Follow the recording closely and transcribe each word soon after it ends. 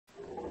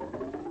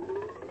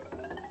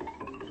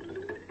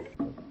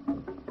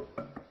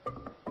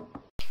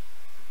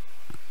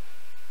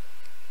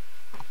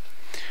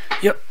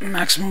Yep,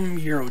 maximum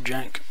Euro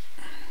jank.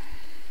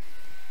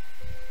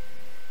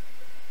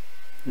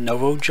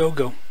 Novo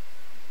Jogo.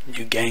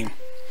 New game.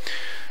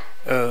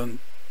 Down,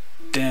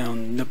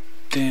 up,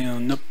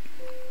 down, up.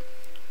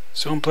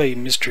 So I'm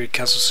playing Mystery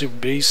Castle Super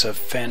Beast, a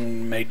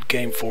fan-made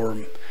game for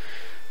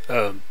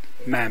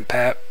Man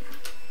Pat.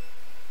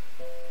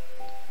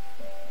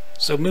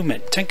 So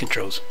movement, tank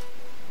controls.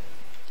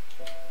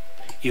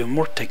 Even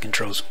more tank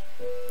controls.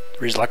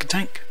 Reads like a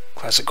tank.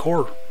 Classic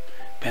horror.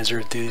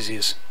 Panzer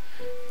enthusiast.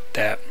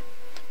 That.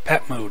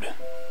 Pat mode.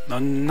 No,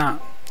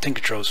 not. Tank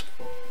controls.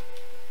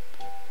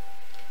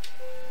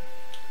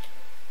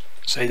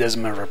 Say it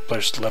doesn't matter if I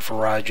push left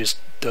or right, just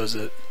does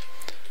it.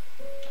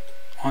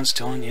 On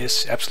still on,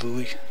 yes,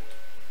 absolutely.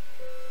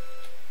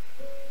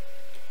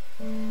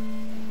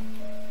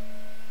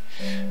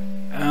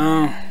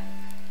 I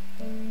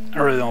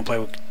really don't play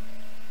with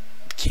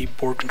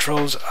keyboard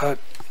controls. I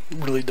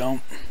really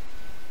don't.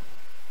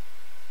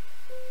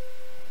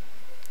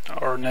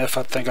 Or if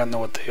I think I know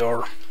what they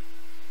are.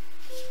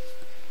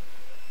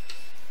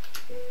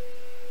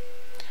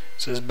 It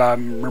says by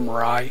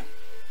memory.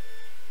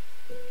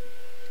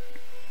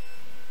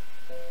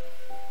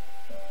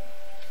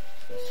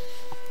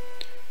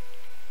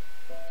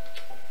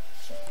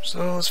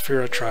 So let's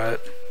figure out, try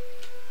it.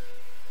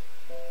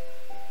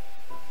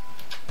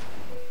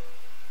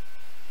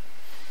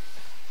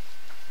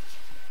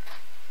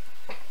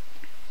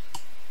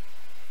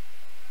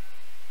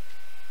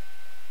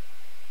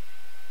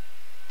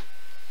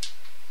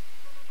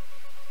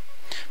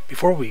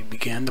 Before we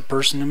begin, the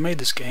person who made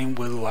this game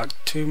would like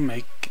to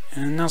make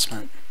an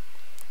announcement.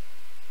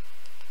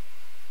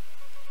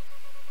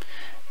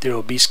 There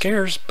will be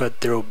scares,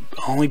 but there will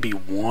only be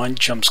one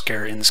jump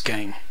scare in this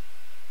game.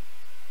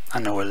 I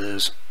know what it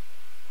is.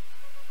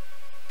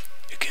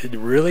 It could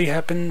really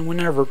happen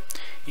whenever,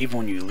 even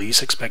when you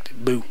least expect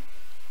it. Boo.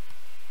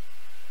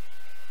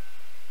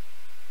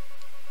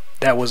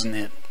 That wasn't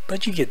it,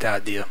 but you get the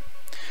idea.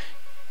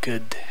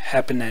 Could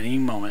happen at any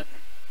moment.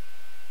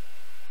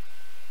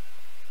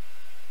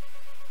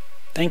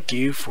 Thank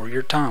you for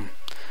your time.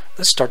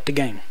 Let's start the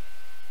game.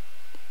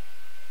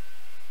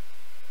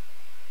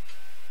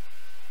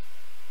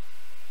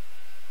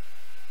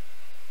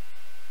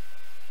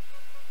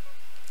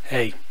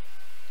 Hey.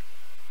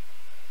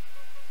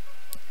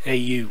 Hey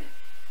you.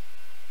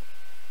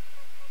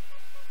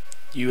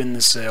 You in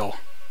the cell.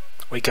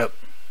 Wake up.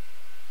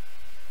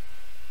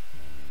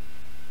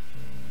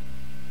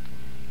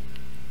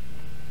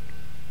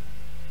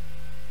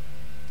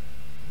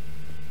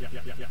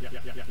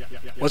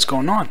 What's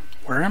going on?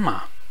 Where am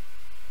I?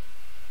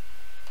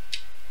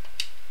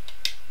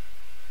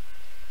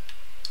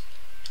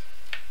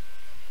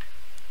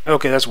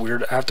 Okay, that's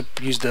weird. I have to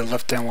use the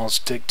left analog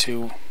stick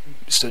to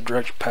it's the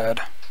direct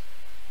pad.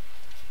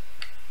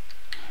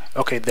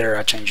 Okay, there,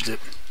 I changed it.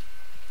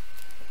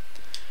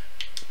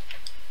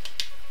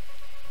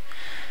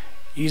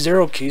 Use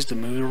arrow keys to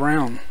move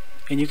around,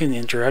 and you can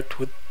interact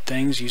with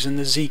things using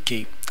the Z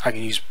key. I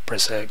can use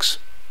press X.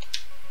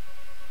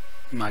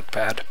 My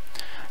pad.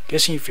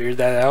 Guessing you figured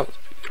that out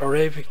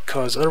already,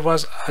 because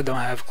otherwise I don't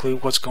have a clue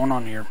what's going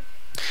on here.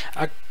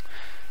 I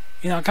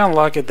kind of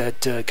like it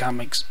that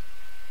comics.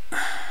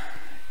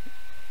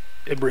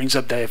 It brings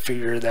up that I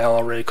figured that out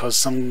already, because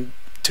some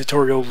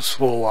tutorials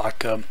will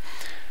like,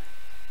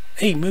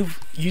 hey,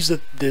 use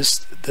the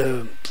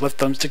left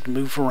thumbstick to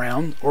move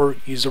around, or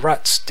use the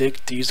right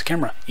stick to use the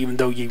camera, even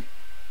though you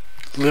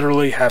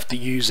literally have to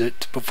use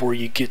it before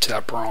you get to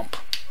that prompt.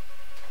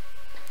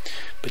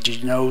 But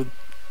you know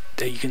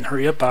that you can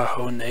hurry up by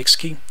holding the X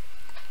key.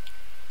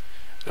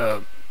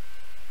 I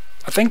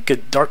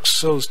think Dark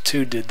Souls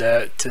 2 did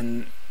that,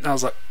 and I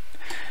was like,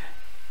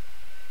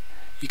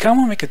 you kind of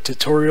want to make a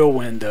tutorial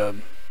when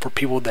for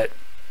people that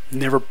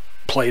never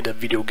played a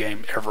video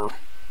game ever,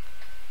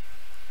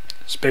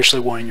 especially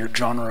one in your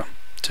genre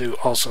too.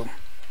 Also,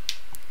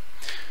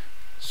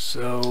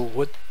 so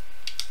what?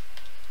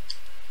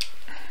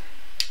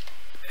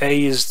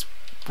 A is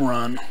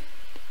run.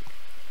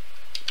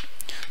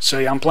 So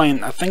yeah, I'm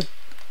playing. I think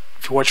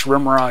if you watch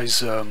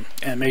Remrai's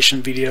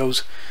animation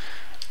videos,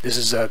 this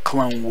is a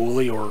clone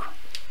Wooly, or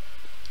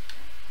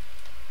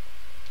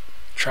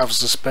travels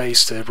to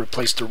space to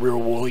replace the real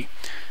Wooly.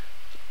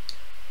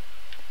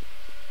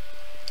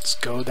 Let's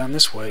go down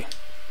this way.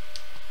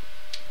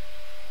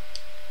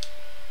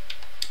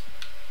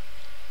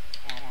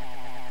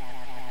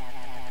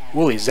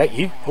 Wooly, is that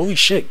you? Holy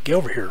shit, get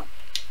over here.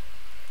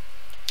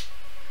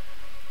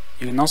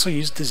 You can also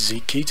use the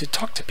Z key to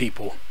talk to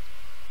people.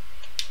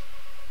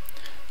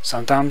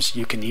 Sometimes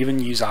you can even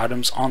use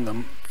items on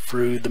them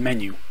through the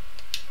menu.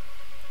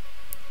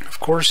 Of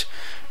course,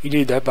 you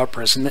do that by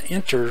pressing the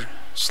enter,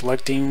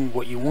 selecting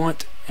what you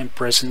want, and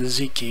pressing the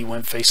Z key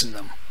when facing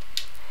them.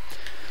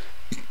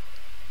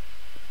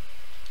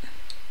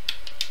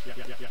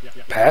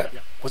 Pat,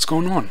 what's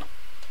going on?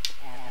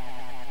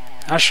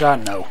 How should I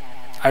know?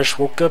 I just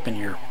woke up in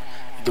here.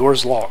 The door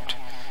is locked.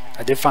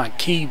 I did find a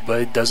key,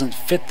 but it doesn't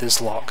fit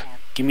this lock.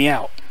 Get me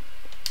out.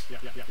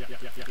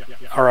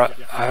 Alright,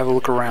 I'll have a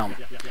look around.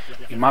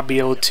 You might be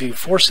able to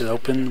force it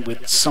open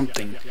with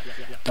something.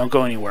 Don't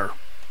go anywhere.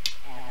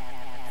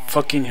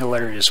 Fucking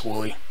hilarious,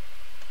 Wooly.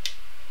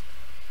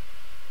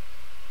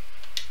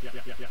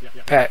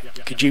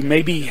 Pat, could you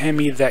maybe hand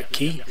me that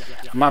key?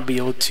 I might be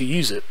able to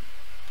use it.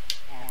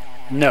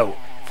 No.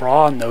 For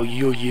all I know,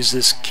 you'll use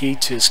this key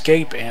to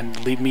escape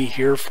and leave me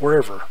here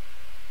forever.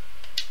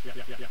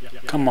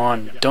 Come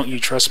on, don't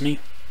you trust me?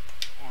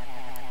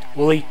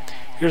 Wooly,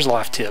 here's a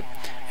life tip,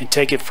 and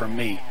take it from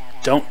me.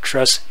 Don't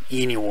trust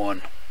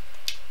anyone.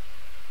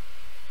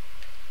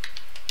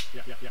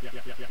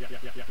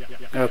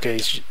 Okay,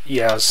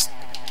 yeah,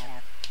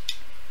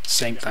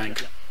 same thing.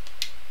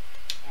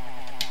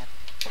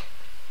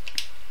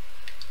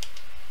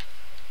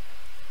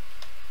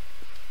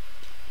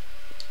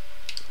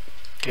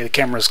 Okay, the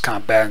camera's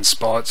kind of bad in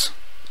spots.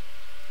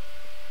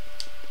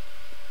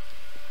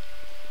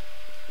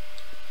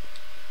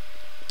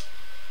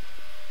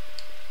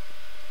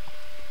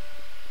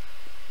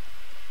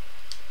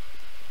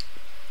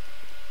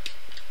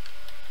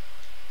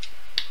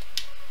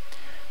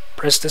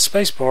 Press the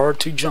spacebar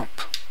to jump.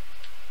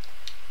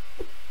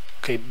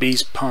 Okay,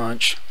 B's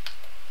punch.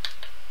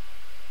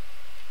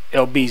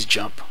 LB's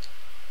jump.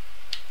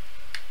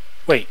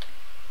 Wait.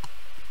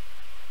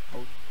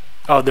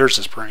 Oh, there's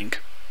a spring.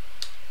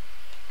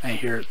 I didn't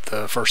hear it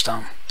the first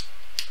time.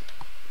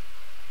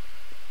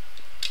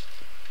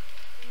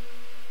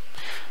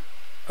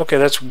 Okay,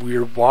 that's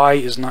weird. Y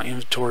is not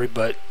inventory,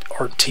 but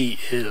RT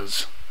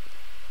is.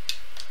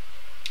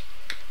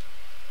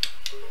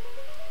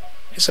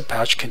 It's a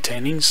pouch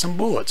containing some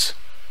bullets.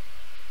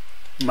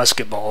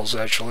 Musket balls,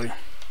 actually.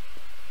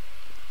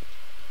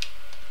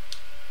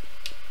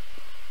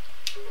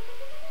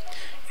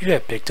 You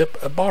have picked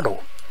up a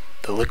bottle.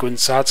 The liquid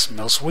inside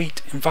smells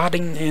sweet,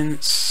 inviting,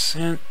 and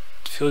scent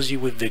fills you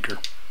with vigor.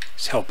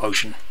 It's a health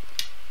potion.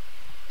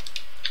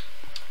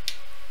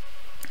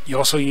 You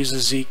also use the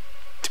Z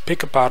to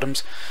pick up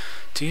items.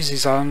 To use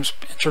these items,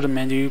 enter the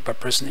menu by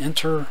pressing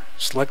enter,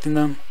 selecting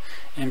them,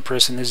 and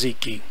pressing the Z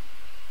key.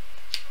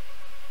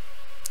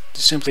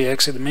 To simply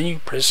exit the menu,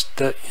 press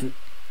the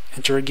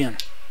enter again.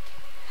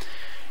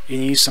 You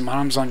can use some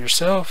items on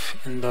yourself.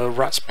 In the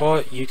right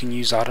spot, you can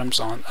use items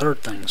on other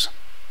things.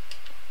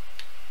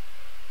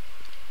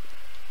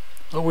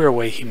 A weird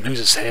way he moves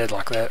his head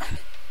like that.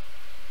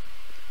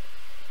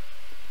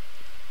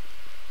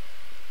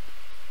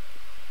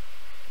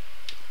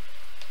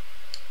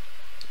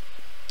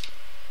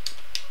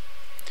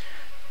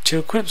 To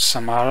equip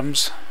some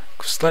items,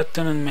 select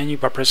them in the menu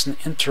by pressing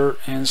enter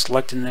and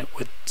selecting it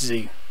with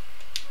Z.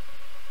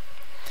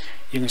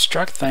 You can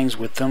strike things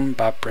with them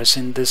by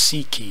pressing the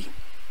C key.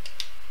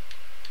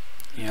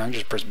 Yeah, I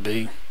just press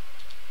B.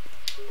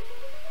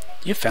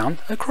 You found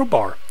a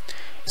crowbar.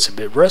 It's a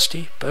bit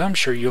rusty, but I'm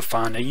sure you'll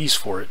find a use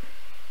for it.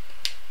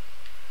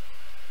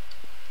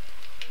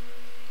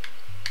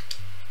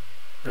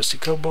 Rusty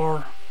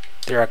crowbar.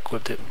 There, I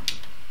equipped it.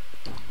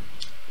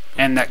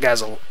 And that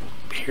guy's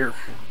here.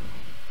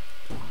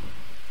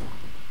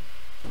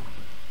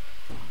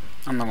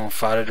 I'm not gonna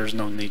fight it, there's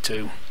no need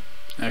to.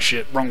 Oh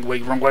shit, wrong way,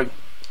 wrong way.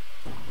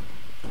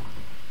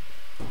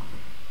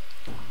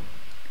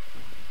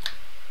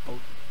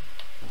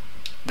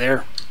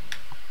 There.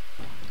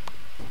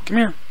 Come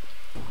here.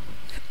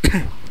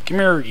 Come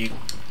here, you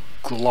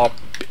glop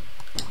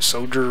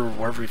soldier, or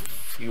whatever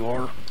you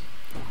are.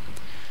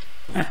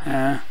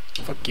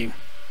 Fuck you.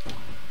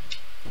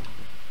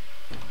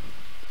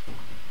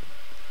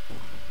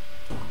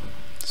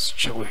 Let's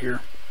chill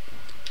here.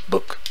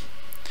 Book.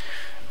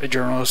 A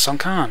journal of some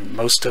kind.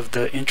 Most of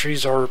the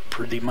entries are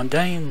pretty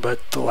mundane, but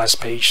the last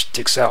page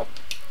sticks out.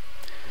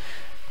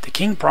 The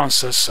king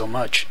promised us so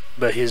much,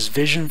 but his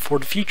vision for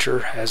the future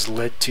has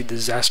led to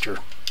disaster.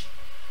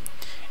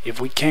 If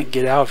we can't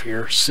get out of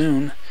here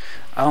soon,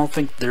 I don't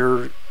think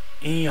there's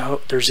any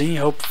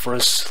hope for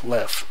us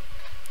left.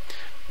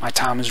 My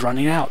time is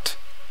running out.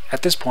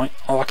 At this point,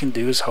 all I can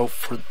do is hope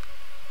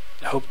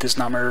this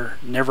nightmare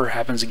never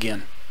happens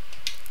again.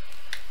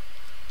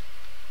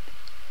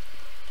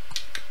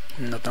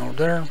 Nothing over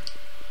there.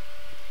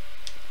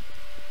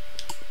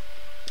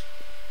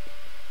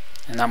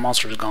 And that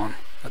monster is gone.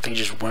 I think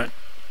he just went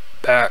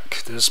back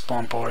to the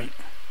spawn point.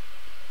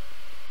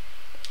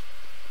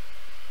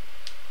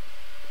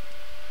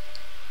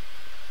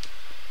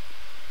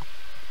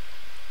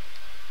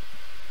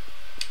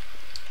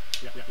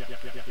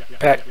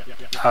 Pat,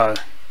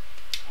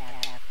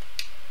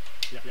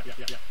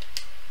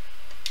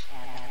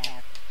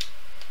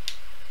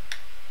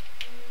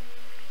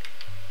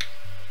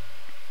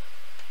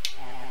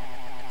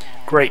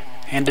 great,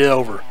 hand it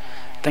over.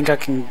 Think I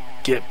can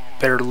get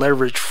better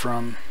leverage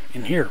from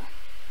in here.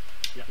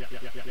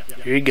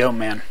 Here you go,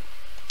 man.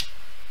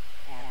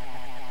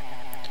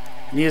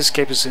 I need to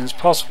escape as soon as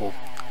possible.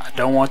 I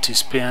don't want to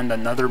spend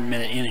another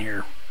minute in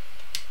here.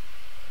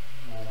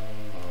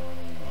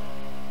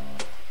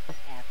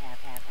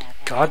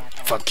 God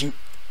fucking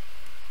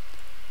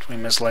 20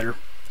 minutes later.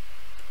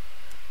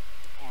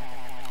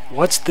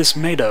 What's this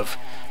made of?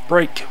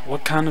 Break.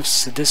 What kind of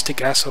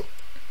sadistic asshole?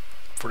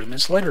 40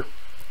 minutes later.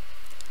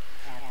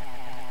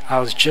 I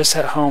was just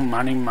at home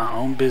minding my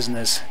own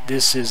business.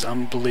 This is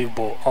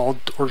unbelievable. All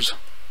doors.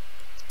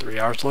 3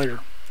 hours later.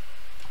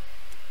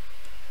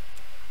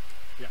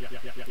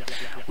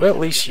 Well, at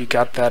least you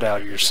got that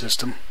out of your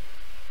system.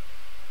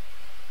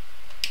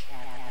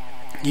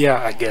 Yeah,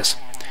 I guess.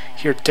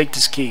 Here, take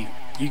this key.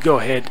 You go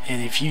ahead,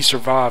 and if you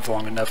survive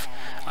long enough,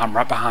 I'm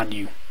right behind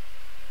you.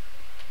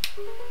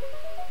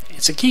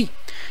 It's a key.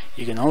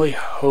 You can only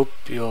hope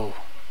he'll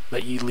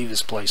let you leave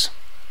this place.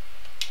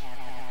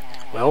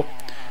 Well,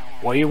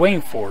 what are you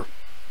waiting for?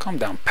 Calm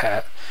down,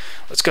 Pat.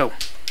 Let's go.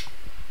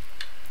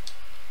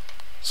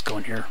 Let's go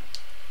in here.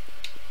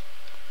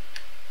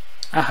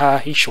 Aha,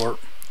 he's short.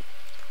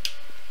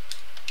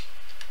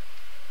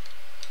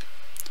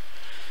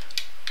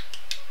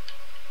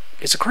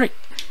 It's a crate.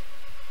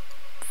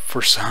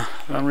 For some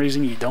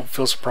reason, you don't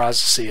feel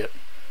surprised to see it.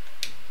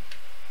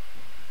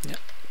 Yep.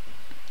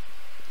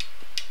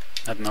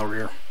 Nothing over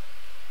here.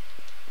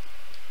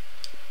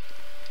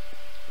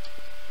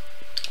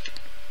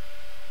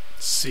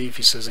 Let's see if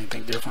he says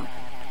anything different.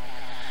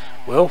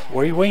 Well,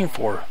 what are you waiting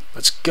for?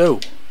 Let's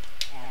go.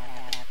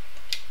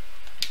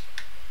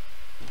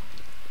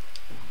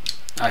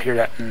 I hear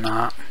that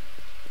not.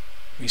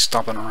 He's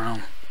stomping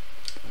around.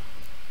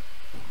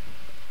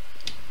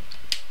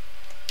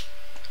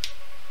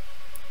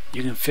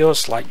 You can feel a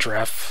slight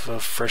draft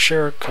of fresh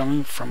air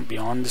coming from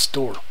beyond this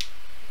door.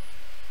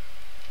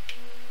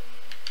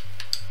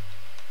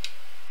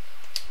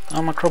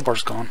 Oh, my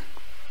crowbar's gone.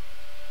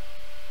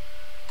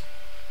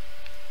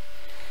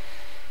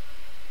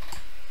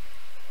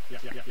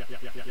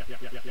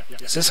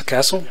 Is this a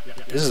castle?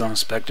 This is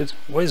unexpected.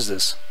 What is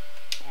this?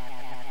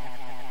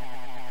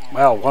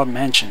 Wow, what a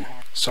mansion.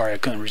 Sorry, I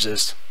couldn't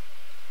resist.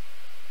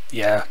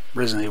 Yeah,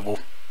 Resident Evil.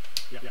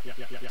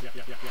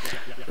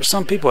 For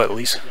some people at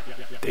least,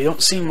 they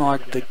don't seem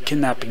like the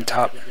kidnapping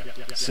type.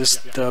 Is this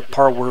the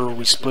part where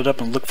we split up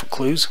and look for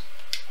clues?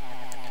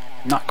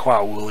 Not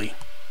quite, Wooly.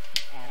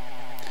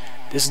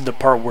 This is the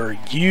part where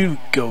you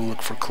go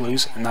look for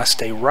clues and I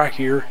stay right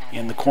here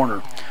in the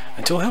corner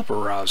until help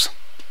arrives.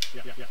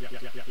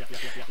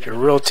 You're a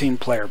real team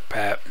player,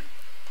 Pat.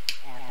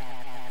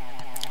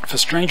 If a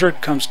stranger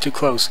comes too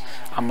close,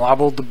 I'm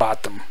liable to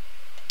bite them.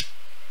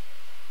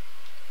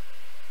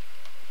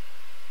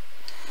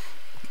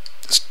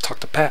 Let's talk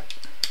to Pat.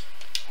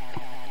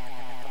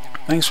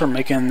 Thanks for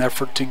making an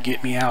effort to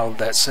get me out of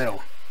that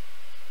cell,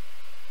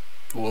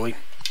 Wooly.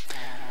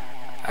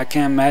 I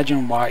can't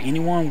imagine why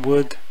anyone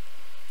would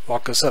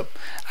lock us up.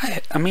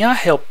 I mean, I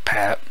helped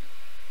Pat.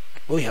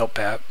 Wooly helped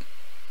Pat.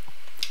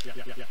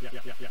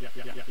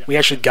 We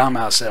actually got him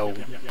out of cell.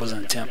 Was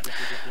an attempt.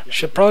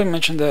 Should probably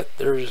mention that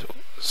there's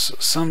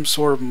some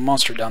sort of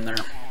monster down there.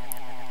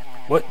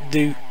 What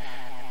do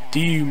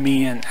you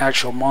mean an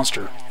actual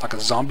monster? Like a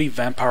zombie,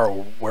 vampire,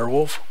 or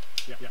werewolf?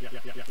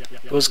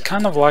 It was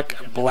kind of like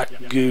a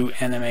black goo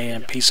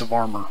animated piece of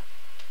armor.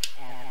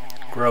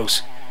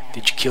 Gross.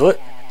 Did you kill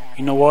it?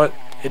 You know what?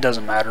 It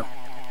doesn't matter.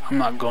 I'm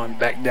not going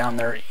back down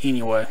there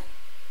anyway.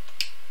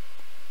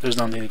 There's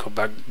no need to go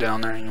back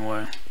down there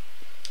anyway.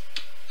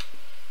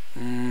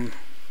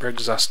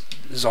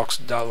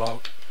 Exhaust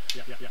dialogue.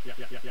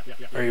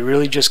 Are you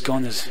really just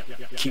going to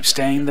keep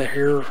staying there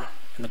here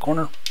in the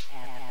corner?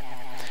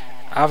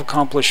 I've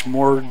accomplished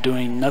more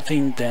doing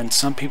nothing than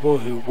some people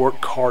who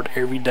work hard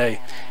every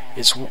day.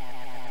 It's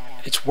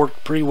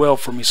worked pretty well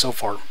for me so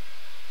far.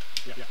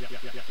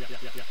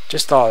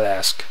 Just thought I'd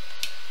ask.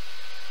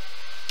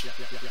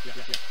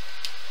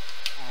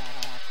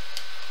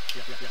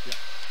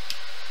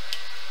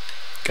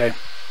 Okay.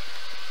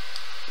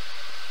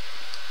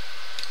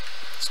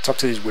 Let's talk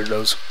to these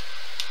weirdos.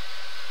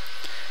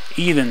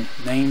 Eden,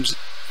 name's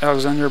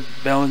Alexander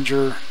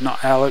Bellinger,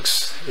 not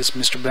Alex. It's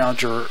Mr.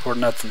 Bellinger or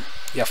nothing.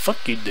 Yeah,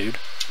 fuck you, dude.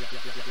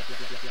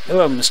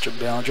 Hello, Mr.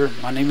 Bellinger.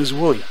 My name is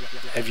Wooly.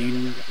 Have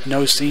you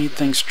noticed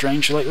anything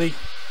strange lately?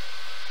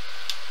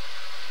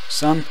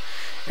 Son,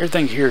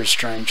 everything here is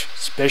strange,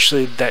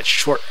 especially that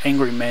short,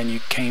 angry man you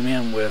came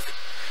in with.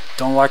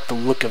 Don't like the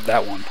look of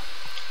that one.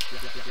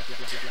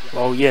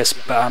 Well, yes,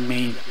 but I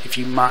mean, if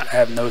you might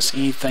have noticed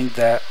anything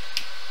that...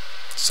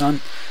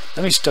 Son,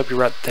 let me stop you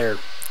right there.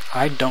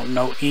 I don't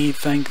know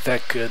anything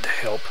that could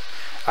help.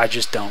 I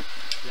just don't.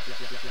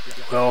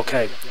 Well,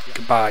 okay.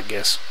 Goodbye, I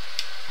guess.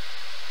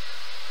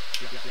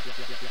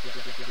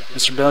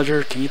 Mr.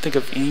 Bellinger, can you think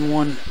of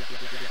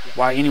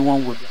why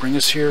anyone would bring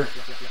us here?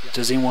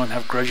 Does anyone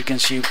have a grudge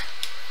against you?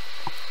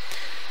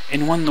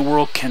 Anyone in the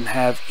world can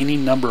have any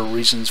number of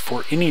reasons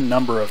for any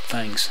number of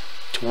things.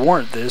 To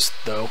warrant this,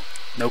 though,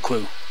 no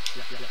clue.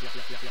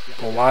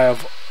 But why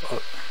have...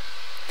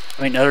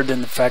 I mean, other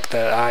than the fact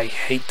that I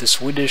hate the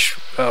Swedish...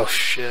 Oh,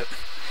 shit.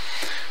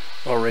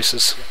 Oh,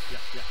 racist.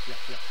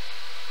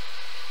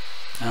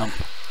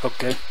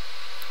 Okay.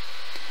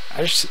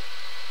 I just...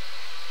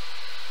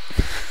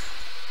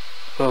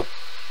 Well,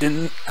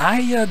 didn't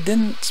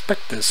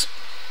expect this.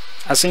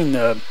 I seen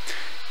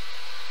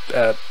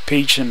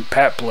Peach and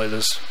Pat play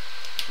this,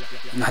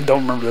 and I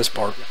don't remember this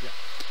part.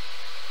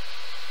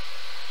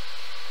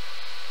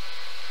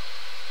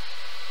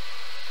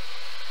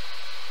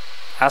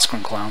 Ice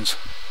cream clowns.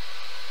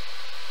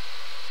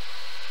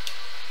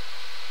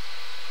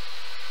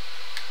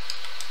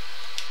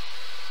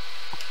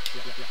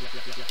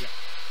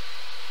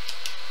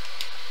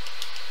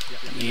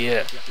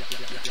 Yeah.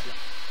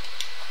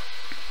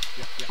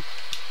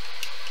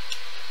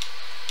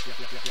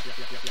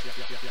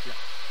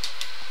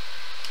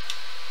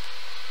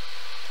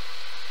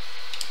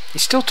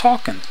 He's still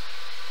talking.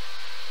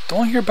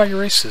 Don't hear about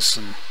your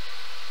racism.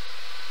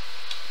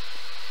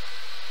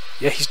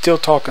 Yeah, he's still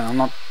talking. I'm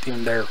not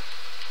even there.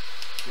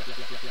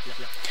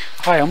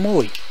 Hi, I'm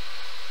Wooly.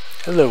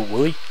 Hello,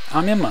 Wooly.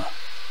 I'm Emma.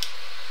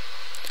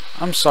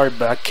 I'm sorry,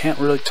 but I can't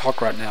really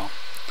talk right now.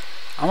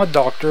 I'm a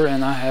doctor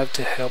and I have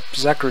to help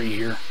Zachary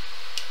here.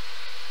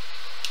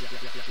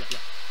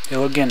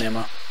 Hello again,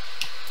 Emma.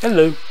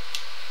 Hello.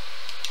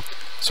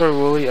 Sorry,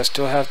 Wooly, I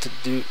still have to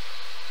do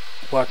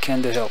what I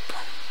can to help.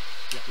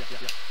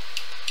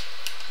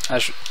 I'm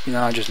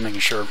just making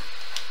sure.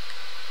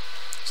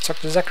 Let's talk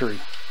to Zachary.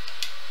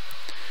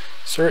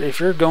 Sir, if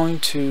you're going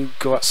to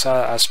go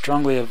outside, I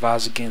strongly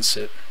advise against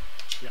it.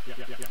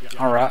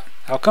 Alright,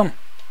 how come?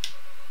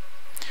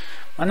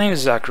 My name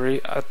is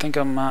Zachary. I think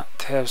I might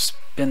have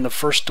been the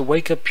first to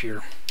wake up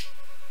here.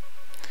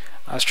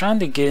 I was trying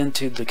to get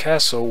into the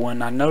castle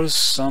when I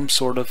noticed some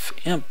sort of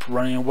imp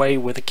running away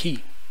with a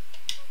key.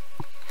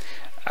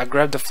 I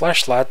grabbed a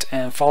flashlight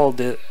and followed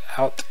it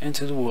out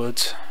into the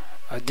woods.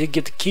 I did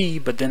get the key,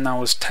 but then I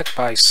was attacked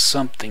by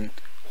something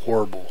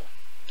horrible.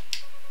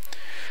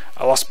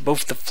 I lost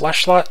both the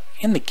flashlight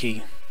and the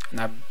key,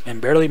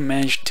 and barely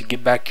managed to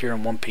get back here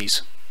in one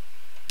piece.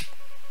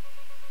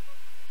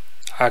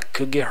 I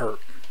could get hurt.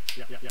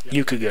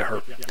 You could get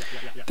hurt.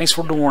 Thanks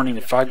for the warning.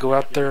 If I go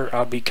out there,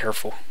 I'll be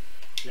careful.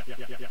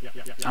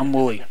 I'm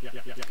Wooly.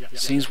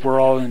 Seems we're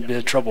all in a bit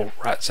of trouble,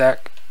 right,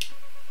 Zach?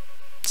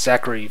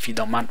 Zachary, if you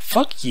don't mind.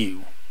 Fuck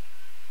you.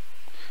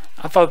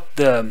 I thought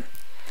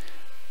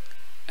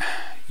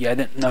yeah, I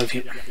didn't know if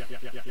you...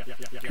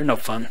 You're no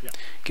fun.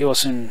 Get well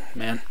soon,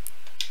 man.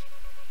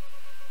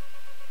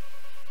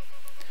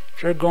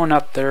 If you're going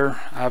out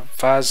there, I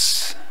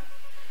advise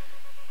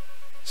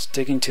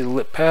sticking to the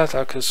lit path.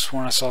 I could have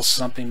sworn I saw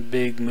something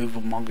big move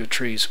among the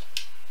trees.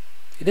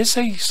 He did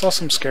say he saw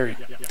something scary.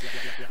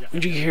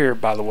 When did you get here,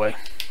 by the way?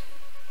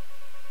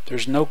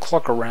 There's no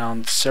clock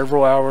around.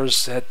 Several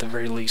hours at the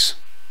very least.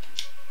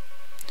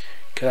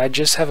 Could I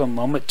just have a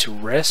moment to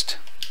rest?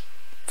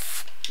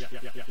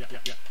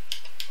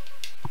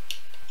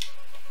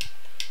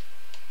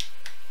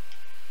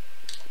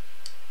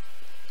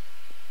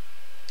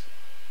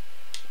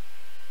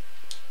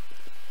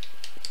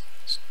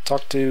 Let's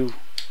talk to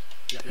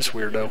this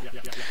weirdo.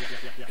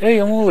 Hey,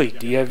 I'm Wooly.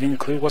 Do you have any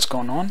clue what's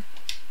going on?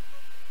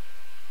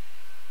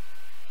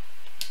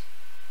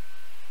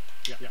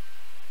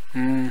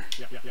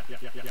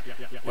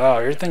 Wow,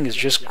 everything is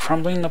just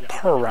crumbling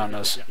apart around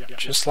us,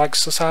 just like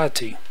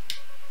society.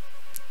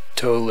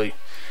 Totally.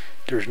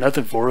 There's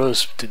nothing for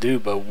us to do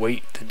but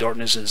wait the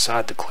darkness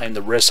inside to claim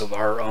the rest of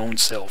our own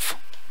self.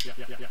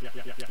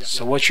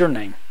 So what's your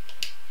name?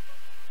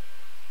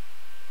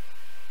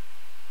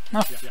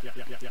 Oh,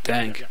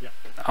 dang,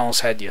 I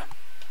almost had you.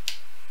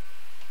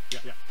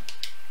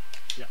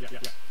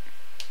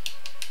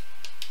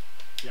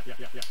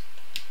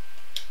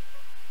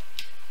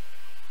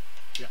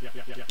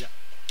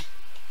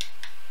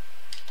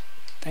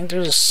 I think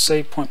there's a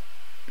save point.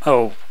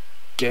 Oh,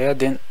 yeah, I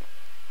didn't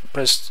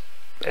press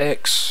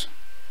X.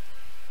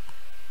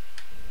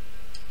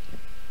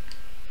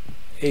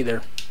 Hey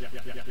there.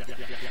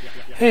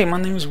 Hey,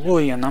 my name is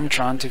Wooly and I'm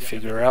trying to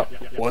figure out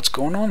what's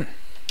going on.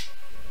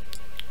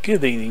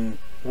 Good evening,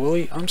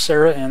 Wooly. I'm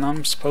Sarah and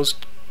I'm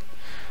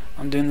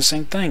doing the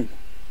same thing.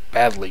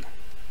 Badly.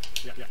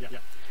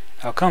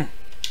 How come?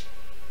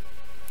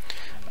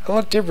 I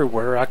looked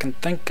everywhere I can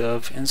think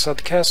of inside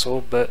the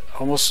castle, but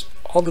almost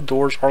all the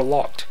doors are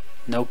locked.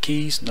 No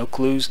keys, no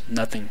clues,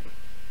 nothing.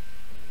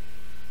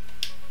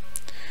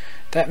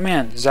 That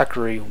man,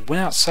 Zachary,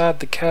 went outside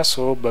the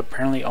castle but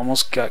apparently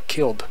almost got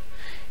killed.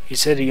 He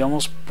said he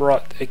almost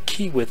brought a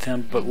key with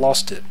him but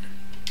lost it.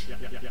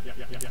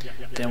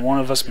 Then one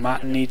of us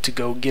might need to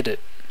go get it.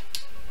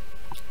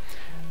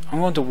 I'm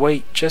going to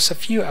wait just a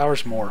few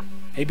hours more.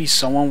 Maybe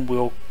someone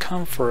will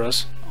come for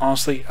us.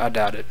 Honestly, I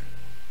doubt it.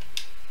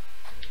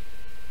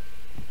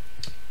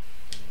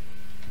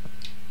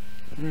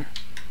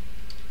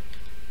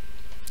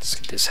 Let's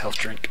get this health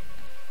drink.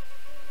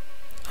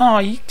 Oh,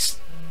 yeeks.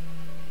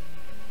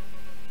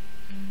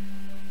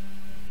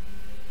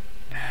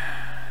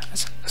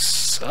 That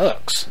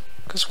sucks.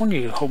 Because when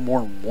you hold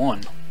more than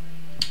one.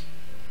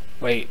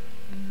 Wait.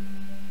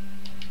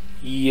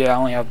 Yeah, I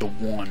only have the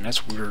one.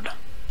 That's weird.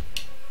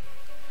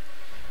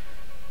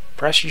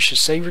 Perhaps you should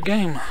save your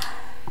game.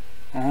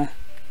 I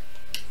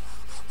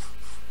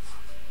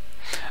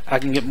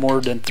can get more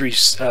than 3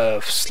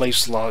 slave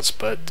slots,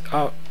 but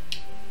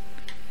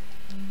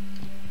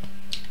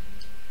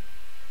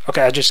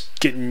okay, I just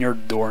get in your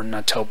door and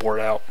I teleport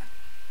out.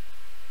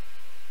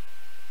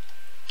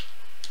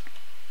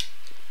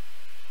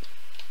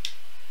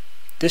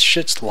 This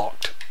shit's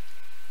locked.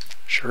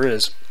 Sure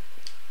is.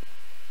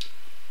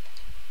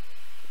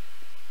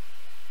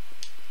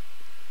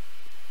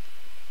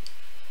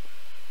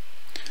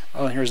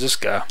 Oh, and here's this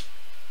guy.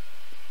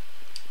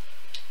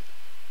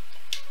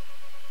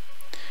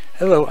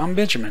 Hello, I'm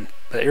Benjamin,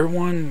 but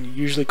everyone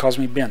usually calls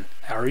me Ben.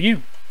 How are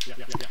you?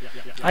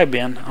 Hi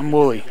Ben, I'm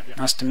Wooly.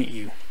 Nice to meet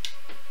you.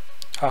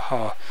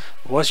 Haha,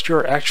 what's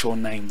your actual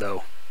name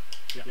though?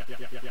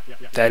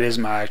 That is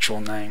my actual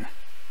name.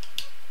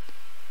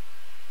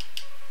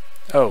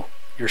 Oh,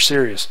 you're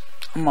serious?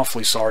 I'm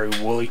awfully sorry,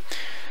 Wooly.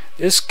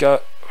 This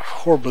got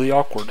horribly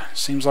awkward.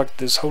 Seems like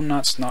this whole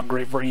night's not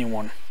great for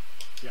anyone.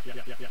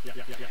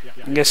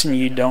 I'm guessing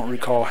you don't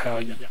recall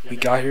how we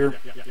got here?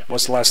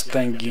 What's the last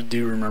thing you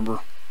do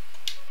remember?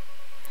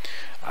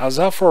 I was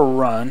out for a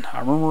run. I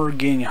remember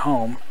getting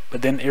home,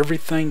 but then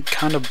everything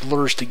kind of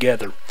blurs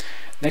together.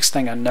 Next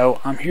thing I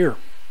know, I'm here.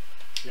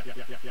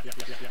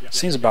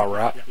 Seems about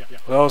right.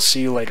 Well, I'll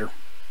see you later.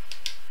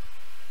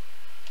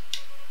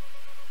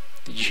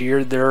 Did you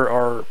hear there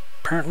are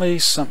apparently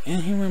some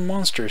inhuman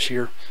monsters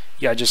here?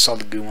 Yeah, I just saw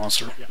the goo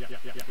monster.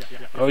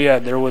 Oh yeah,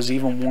 there was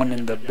even one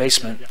in the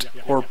basement,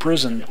 or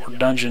prison, or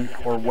dungeon,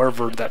 or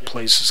wherever that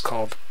place is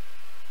called.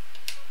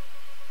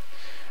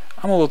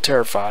 I'm a little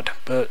terrified,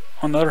 but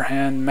on the other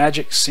hand,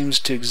 magic seems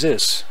to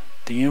exist.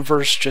 The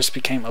universe just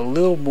became a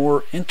little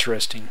more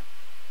interesting.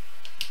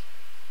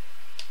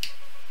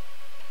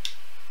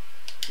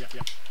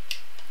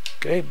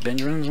 Okay,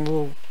 Benjamin's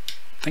I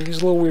think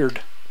he's a little weird.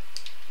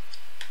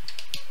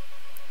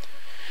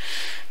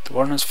 The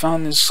water is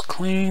found is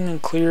clean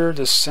and clear.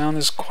 The sound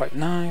is quite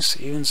nice,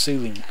 even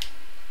soothing.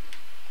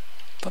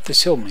 Thought they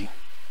sealed me.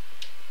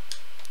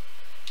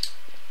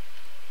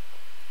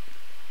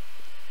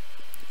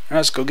 Alright,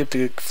 let's go get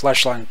the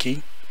flashlight and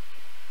key.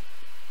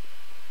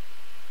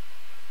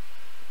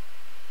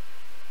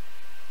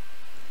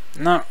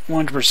 Not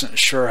 100%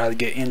 sure how to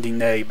get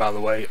ending A, by the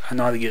way. I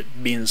know how to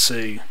get B and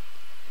C.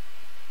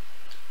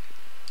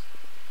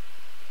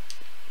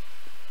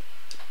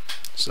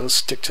 So let's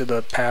stick to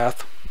the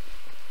path.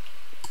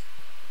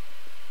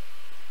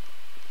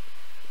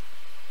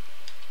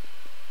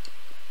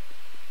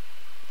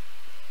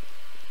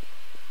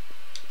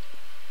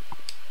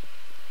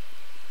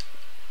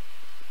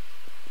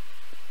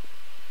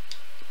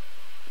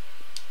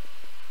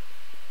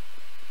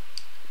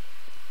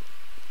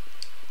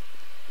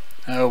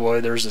 Oh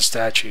boy, there's the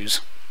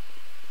statues.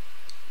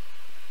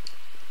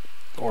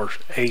 Or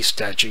a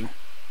statue.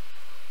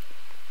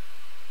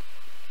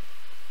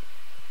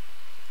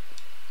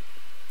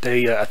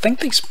 I think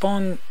they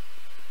spawn...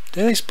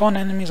 Do they spawn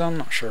enemies? I'm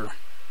not sure.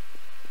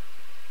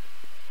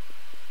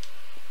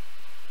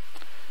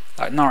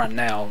 Like, not right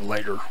now,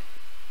 later.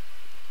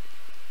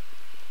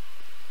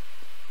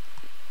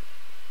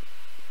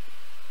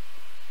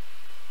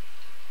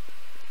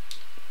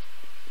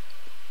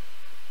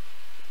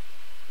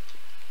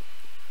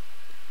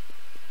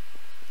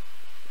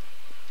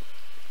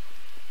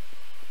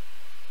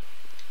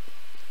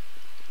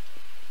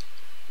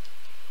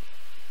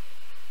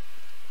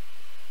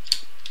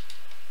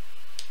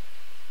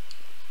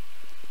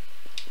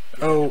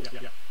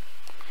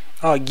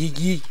 Oh,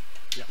 yee.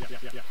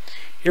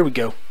 Here we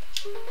go.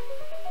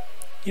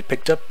 You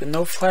picked up an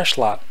old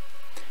flashlight.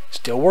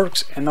 Still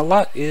works, and the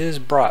light is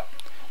bright.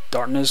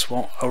 Darkness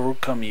won't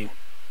overcome you.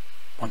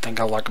 One thing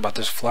I like about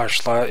this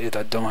flashlight is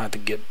I don't have to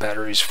get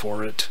batteries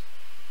for it.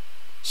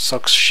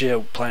 Sucks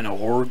shit playing a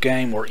horror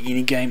game or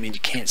any game and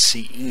you can't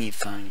see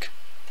anything.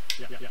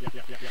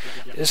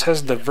 This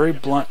has the very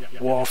blunt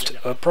waft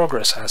of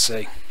progress, I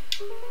say.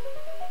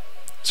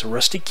 It's a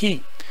rusty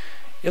key.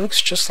 It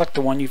looks just like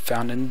the one you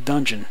found in the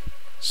dungeon,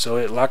 so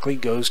it likely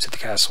goes to the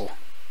castle.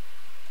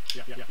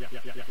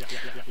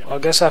 Well, I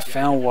guess I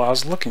found what I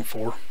was looking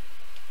for.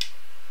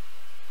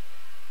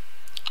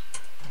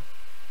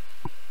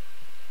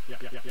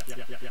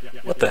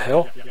 What the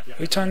hell?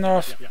 We turned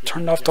off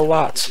the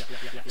lights.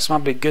 This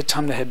might be a good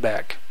time to head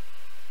back.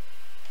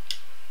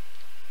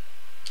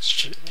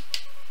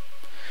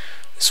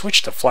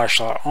 Switch the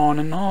flashlight on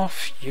and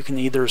off. You can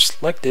either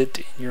select it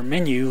in your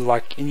menu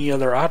like any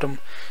other item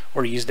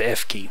or use the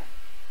F key.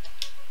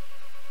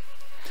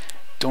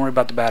 Don't worry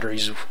about the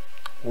batteries.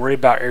 Worry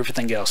about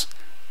everything else.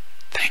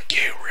 Thank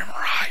you,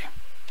 Rimmerai.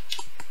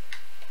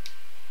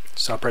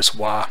 So I press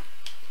Y.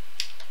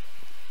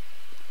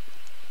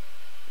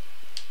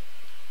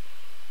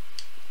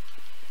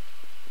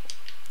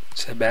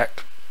 Sit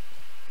back.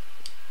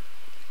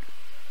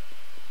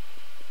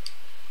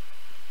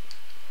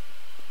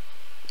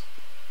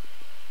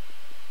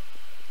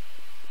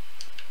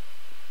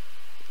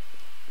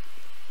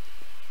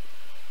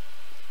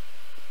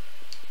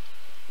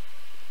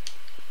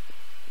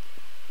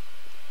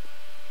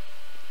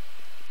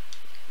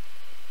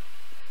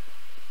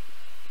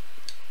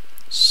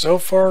 So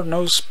far,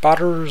 no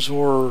spiders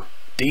or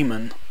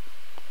demon.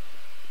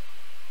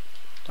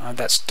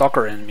 That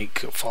stalker enemy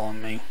kept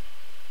following me.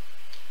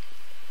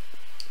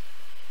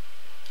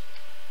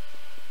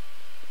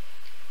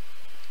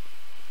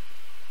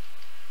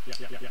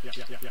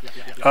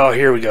 Oh,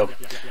 here we go.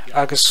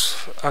 I can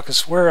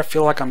swear I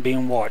feel like I'm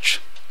being watched.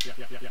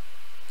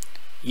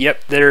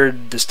 Yep, they're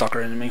the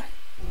stalker enemy.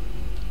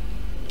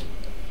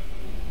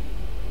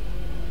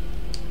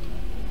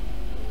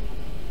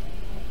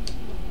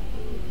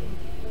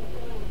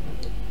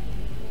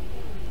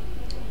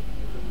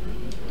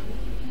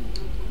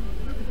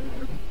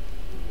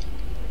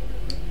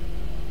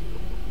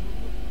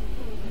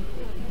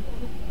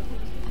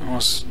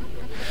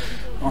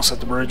 I'll set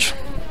the bridge.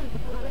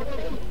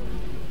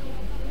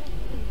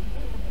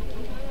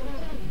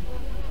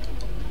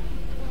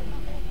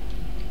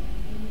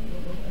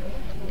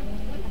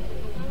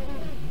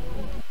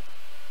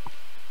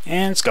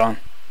 And it's gone.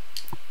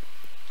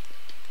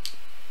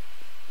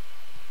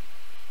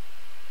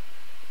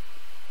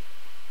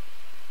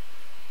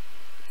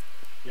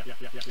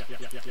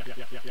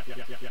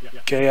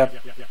 Okay, I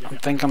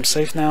think I'm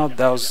safe now.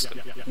 That was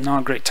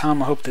not a great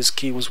time. I hope this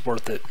key was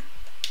worth it.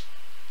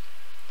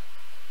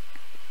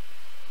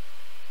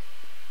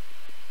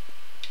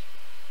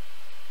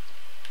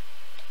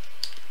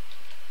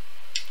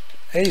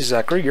 Hey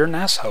Zachary, you're an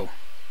asshole.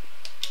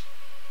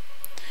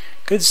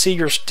 Good to see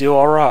you're still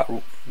alright,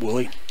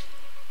 Wooly.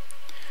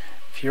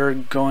 If you're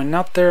going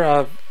out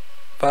there,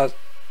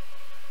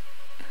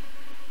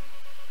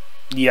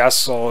 yeah, I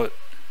saw it.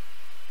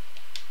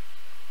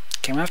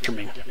 Came after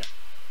me.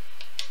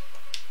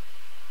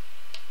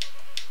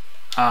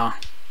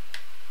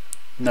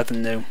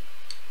 Nothing new.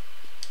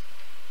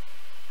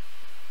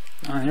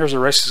 Here's a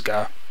racist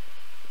guy.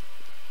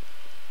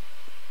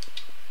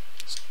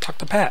 Let's talk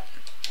to Pat.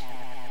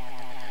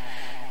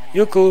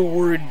 You look a little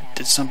worried.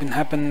 Did something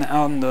happen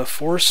out in the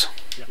forest?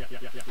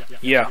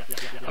 Yeah,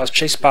 I was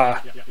chased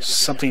by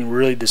something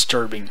really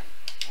disturbing.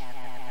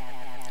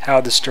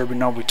 How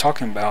disturbing are we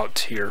talking about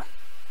here?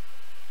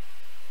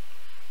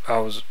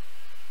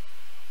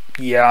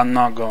 Yeah, I'm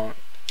not going.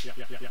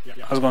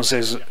 I was going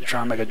to say try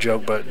and make a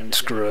joke, but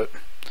screw it.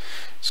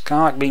 It's kind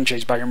of like being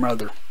chased by your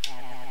mother.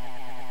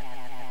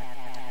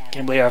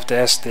 Can't believe I have to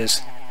ask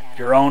this.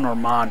 Your own or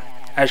mine?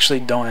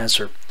 Actually, don't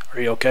answer.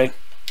 Are you okay?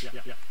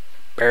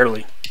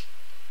 Barely.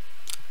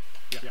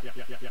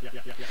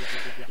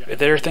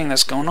 With everything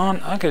that's going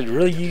on, I could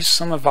really use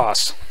some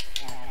advice.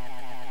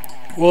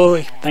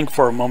 Wooly, think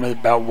for a moment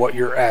about what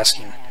you're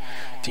asking.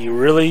 Do you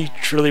really,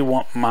 truly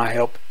want my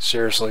help?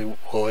 Seriously,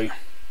 Wooly.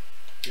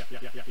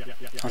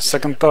 On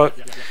second thought,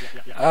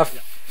 I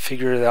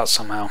figured it out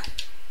somehow.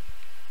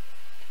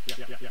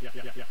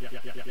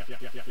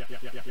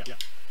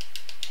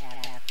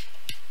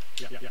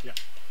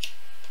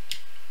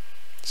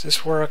 Is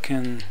this where I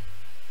can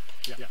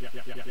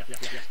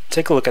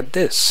take a look at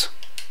this?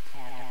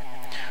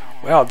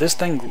 Wow, this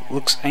thing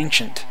looks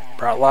ancient.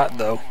 Bright light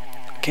though.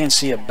 I can't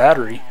see a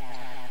battery.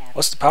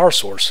 What's the power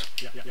source?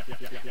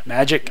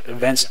 Magic,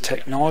 advanced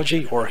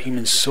technology, or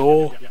human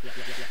soul?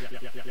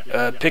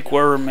 Pick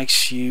whatever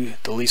makes you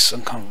the least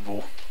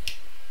uncomfortable.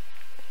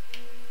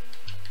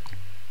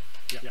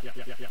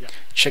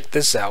 Check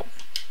this out.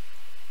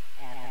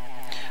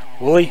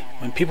 Wooly,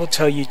 when people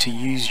tell you to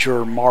use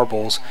your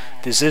marbles,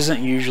 this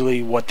isn't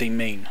usually what they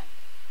mean.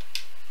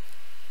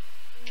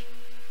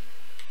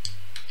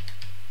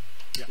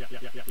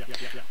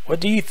 What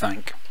do you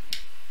think?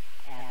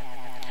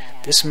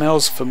 This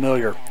smells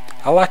familiar.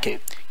 I like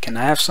it. Can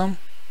I have some?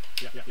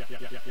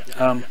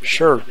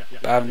 Sure,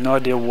 but I have no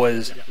idea what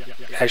it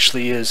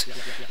actually is.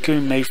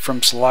 Could be made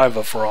from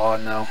saliva for all I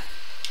know.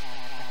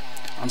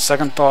 On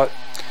second thought,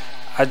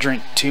 I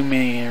drink too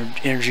many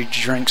energy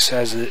drinks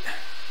as it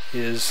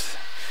is.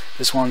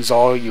 This one's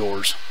all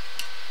yours.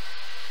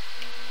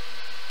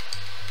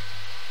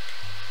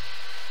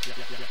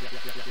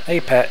 Hey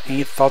Pat,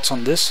 any thoughts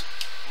on this?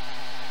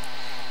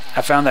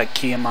 I found that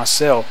key in my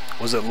cell.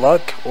 Was it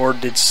luck, or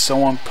did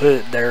someone put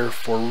it there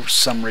for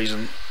some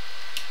reason?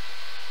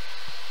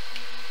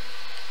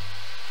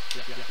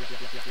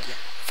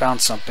 Found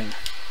something.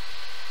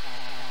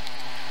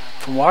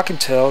 From what I can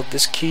tell,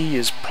 this key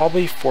is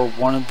probably for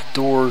one of the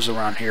doors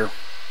around here.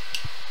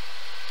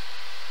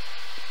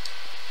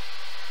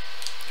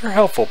 You're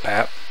helpful,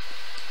 Pat.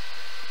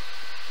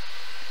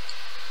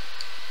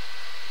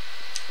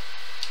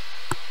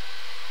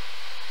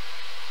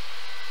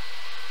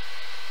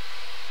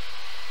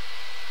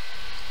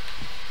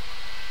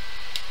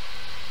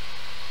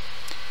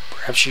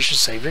 Perhaps you should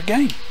save your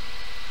game.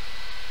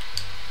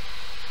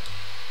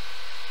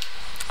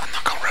 I'm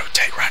not gonna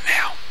rotate right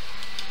now.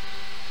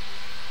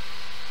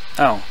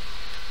 Oh.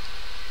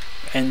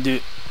 And do...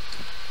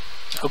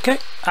 Okay.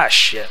 Ah,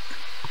 shit.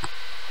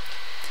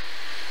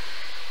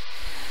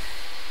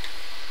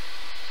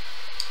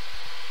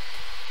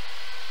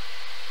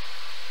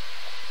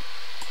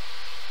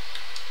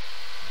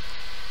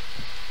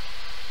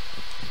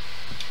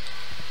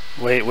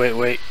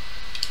 Wait.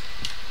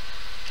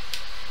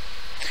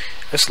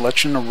 A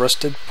selection of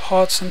rusted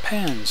pots and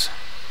pans.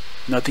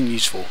 Nothing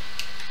useful.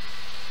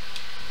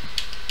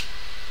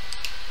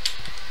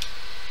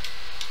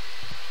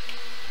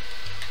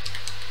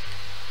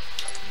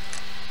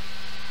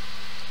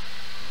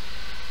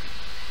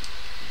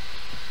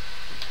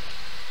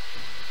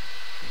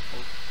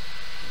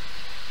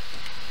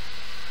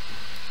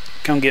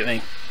 Come get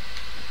me.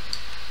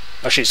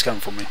 Oh, she's coming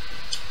for me.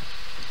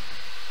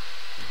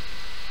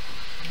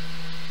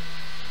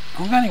 I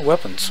don't got any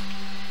weapons.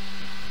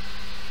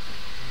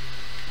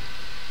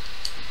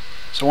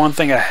 So one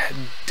thing I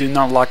do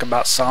not like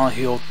about Silent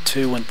Hill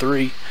 2 and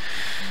 3,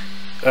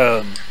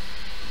 when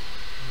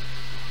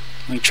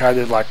you try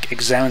to like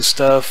examine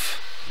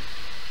stuff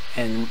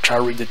and try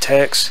to read the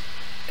text,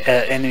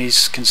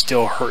 enemies can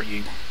still hurt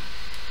you.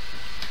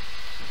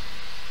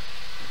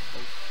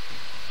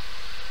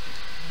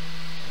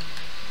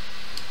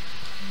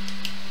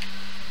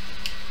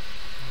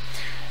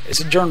 It's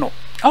a journal.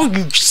 Oh,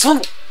 you son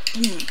of...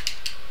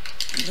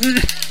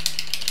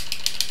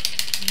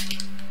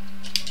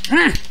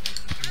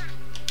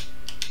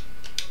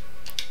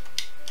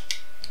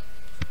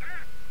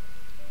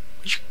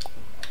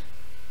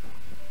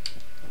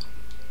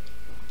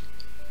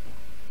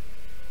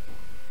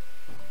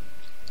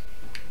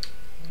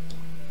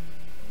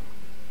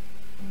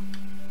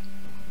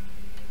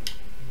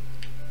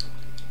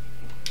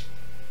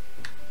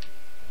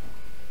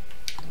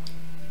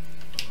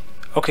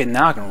 Okay,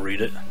 now I can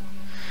read it.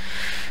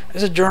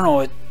 It's a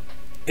journal.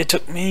 It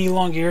took many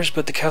long years,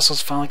 but the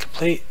castle's finally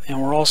complete,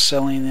 and we're all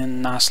settling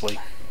in nicely.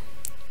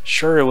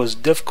 Sure, it was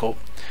difficult,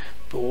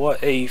 but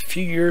what a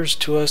few years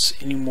to us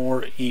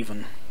anymore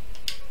even.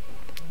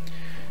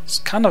 It's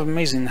kind of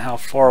amazing how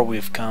far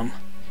we've come.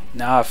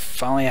 Now I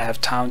finally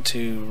have time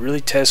to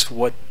really test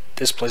what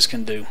this place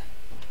can do.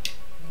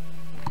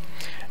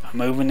 I'm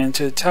moving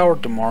into the tower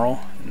tomorrow,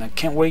 and I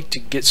can't wait to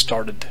get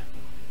started.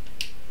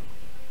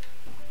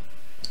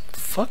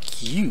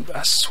 Fuck you.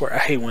 I swear I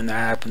hate when that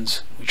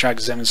happens. We try to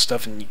examine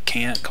stuff and you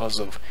can't because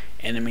of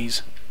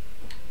enemies.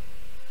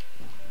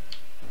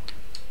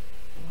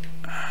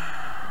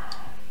 I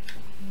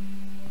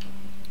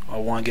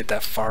want to get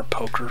that fire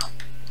poker.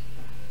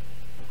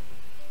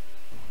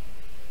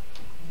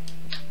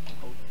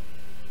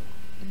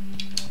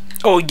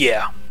 Oh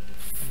yeah.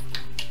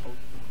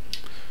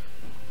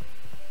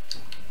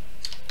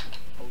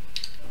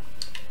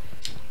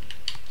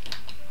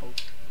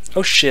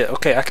 Oh shit.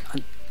 Okay,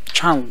 I'm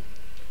trying to...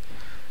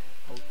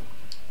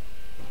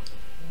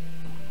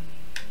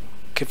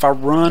 If I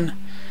run,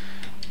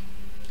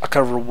 I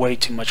cover way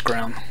too much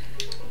ground.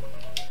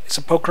 It's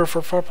a poker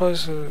for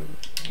fireplace.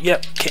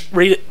 Yep, can't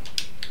read it.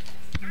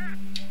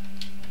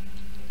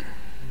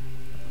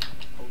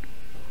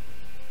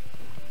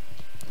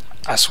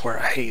 I swear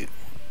I hate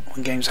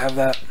when games have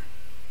that.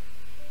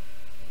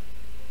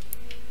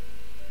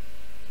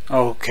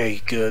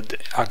 Okay,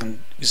 good. I can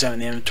examine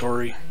the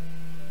inventory.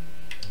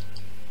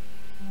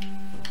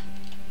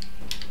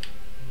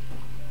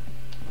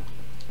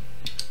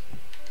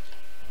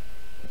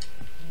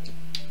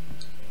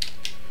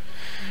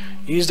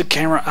 Use the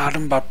camera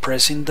item by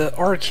pressing the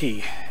R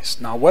key. It's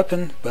not a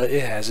weapon, but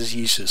it has its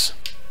uses.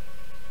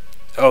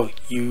 Oh,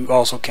 you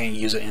also can't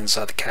use it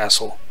inside the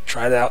castle.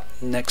 Try it out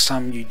next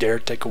time you dare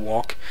take a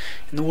walk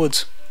in the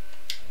woods.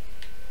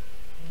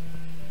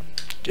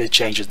 It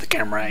changes the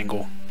camera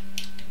angle.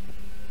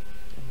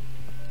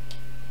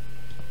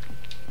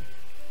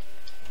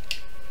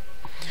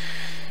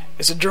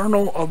 It's a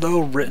journal,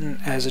 although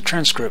written as a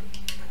transcript.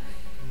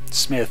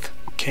 Smith.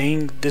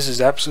 King, this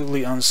is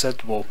absolutely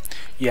unacceptable.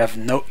 You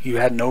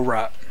had no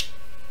right.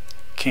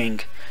 King,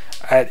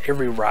 I had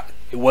every right.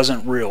 It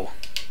wasn't real.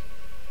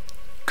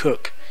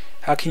 Cook,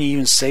 how can you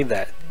even say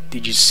that?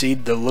 Did you see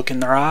the look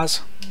in their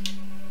eyes?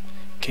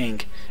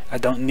 King, I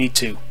don't need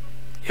to.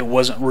 It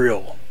wasn't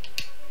real.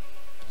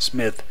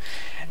 Smith,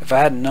 if I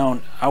had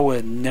known, I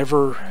would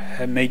never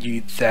have made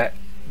you that.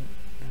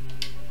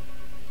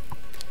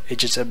 It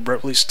just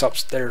abruptly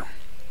stops there.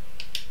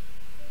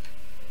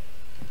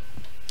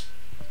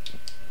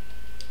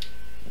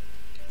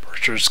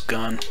 Archer's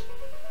gun.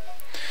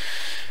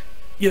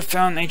 You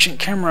found an ancient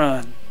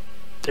camera.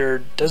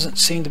 There doesn't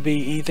seem to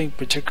be anything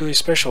particularly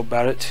special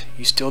about it.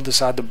 You still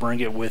decide to bring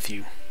it with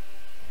you.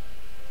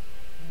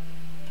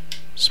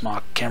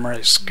 Smart camera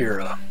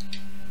Skira.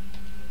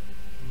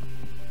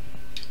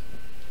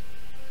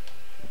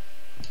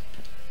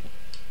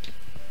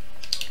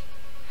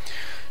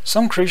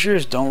 Some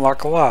creatures don't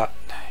like a lot.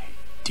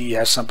 Do you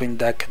have something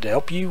that could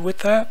help you with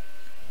that?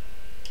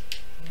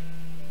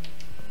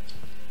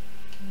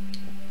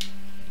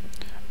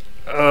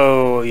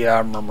 Oh yeah, I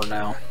remember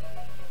now.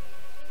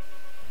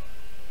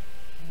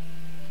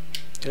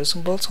 Got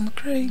some bullets on the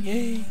crate,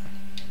 yay!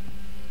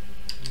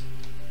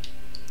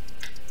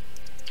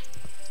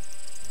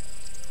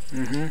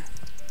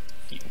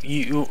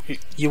 You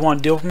want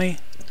to deal with me?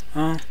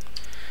 Huh?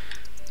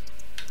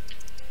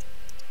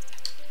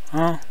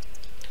 Huh?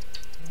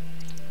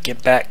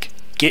 Get back.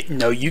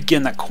 No, you get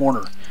in that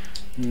corner.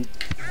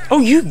 Oh,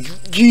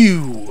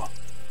 you!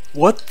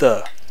 What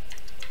the?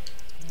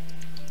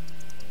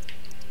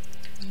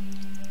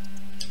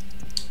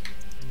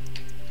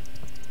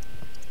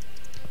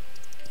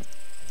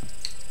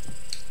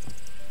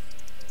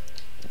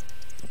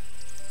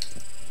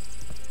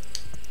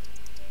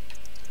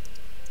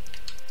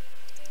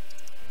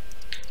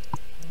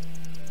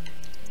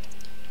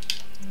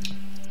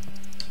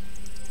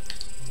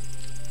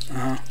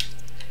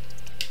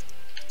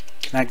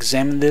 Can I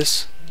examine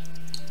this?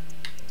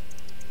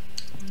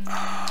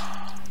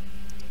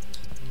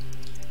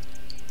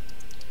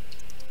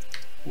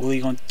 Will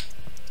you going?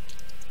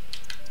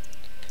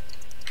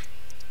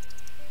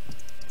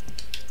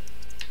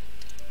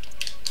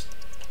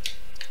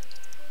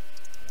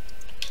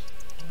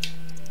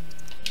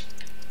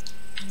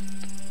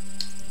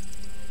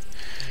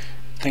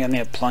 I think I need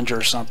a plunger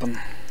or something.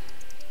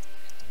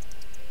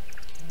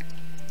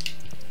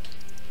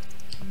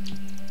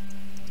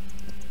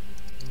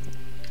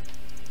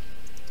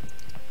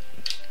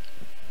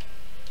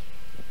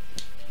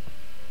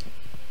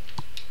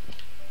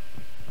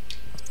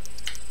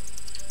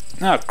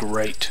 Not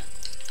great.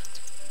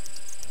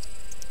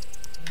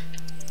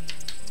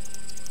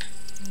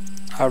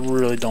 I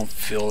really don't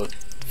feel it.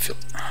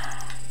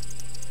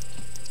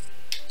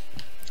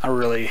 I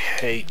really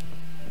hate.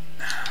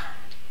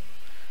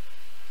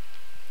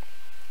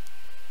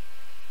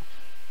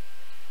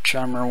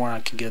 Trying to remember when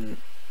I can get.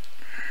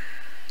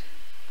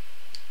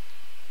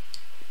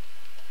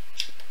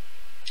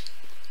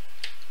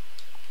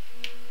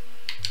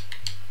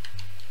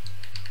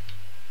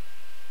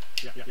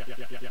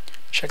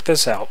 Check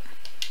this out.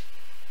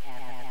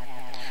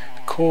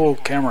 Cool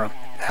camera.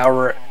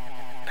 However,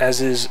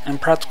 as is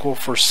impractical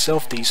for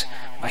selfies,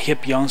 my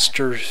hip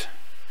youngster's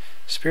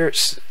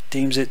spirit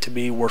deems it to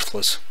be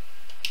worthless.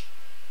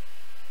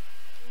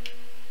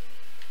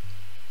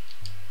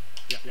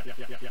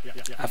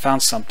 I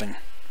found something.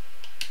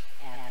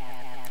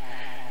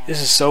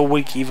 This is so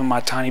weak even my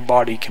tiny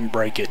body can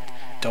break it.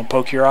 Don't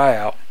poke your eye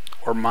out,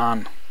 or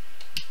mine.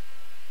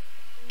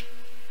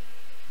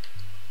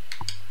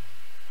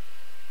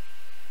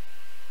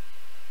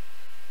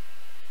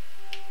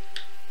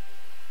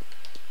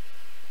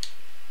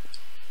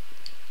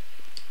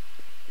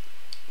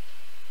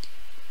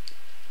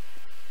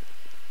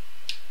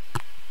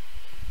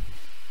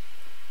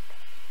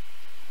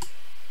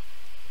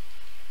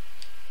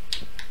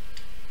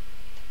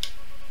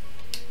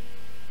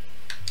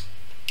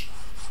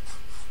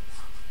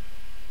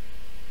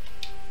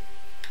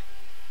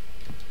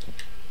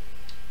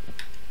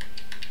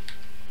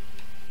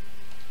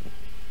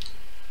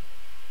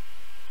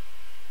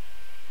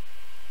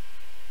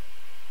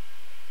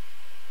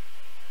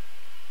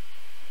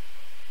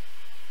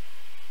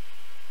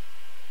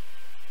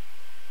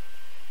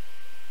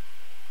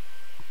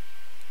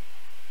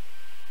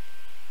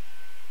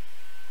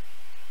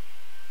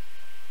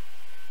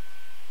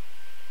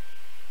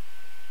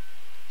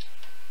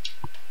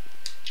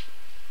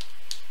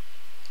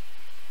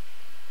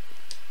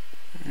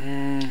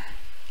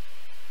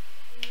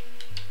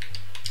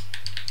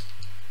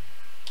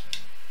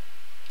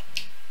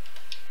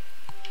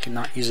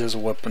 Cannot use it as a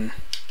weapon.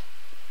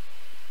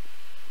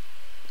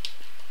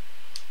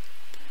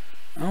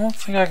 I don't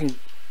think I can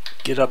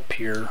get up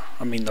here.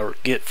 I mean, or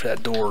get for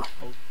that door.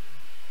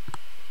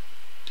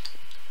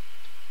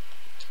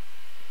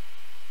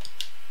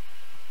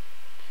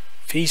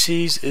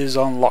 Feces is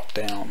on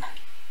lockdown.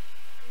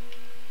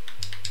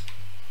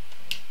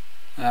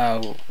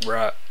 Oh,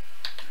 right.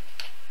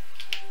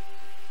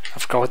 I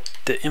forgot what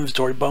the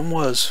inventory button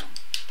was.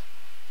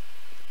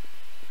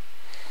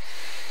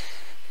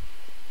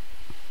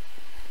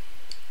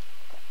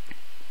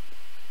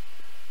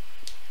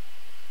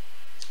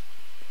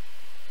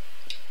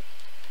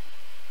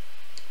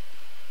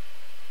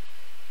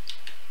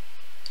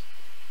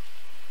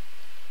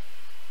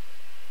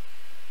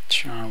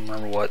 Trying to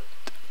remember what.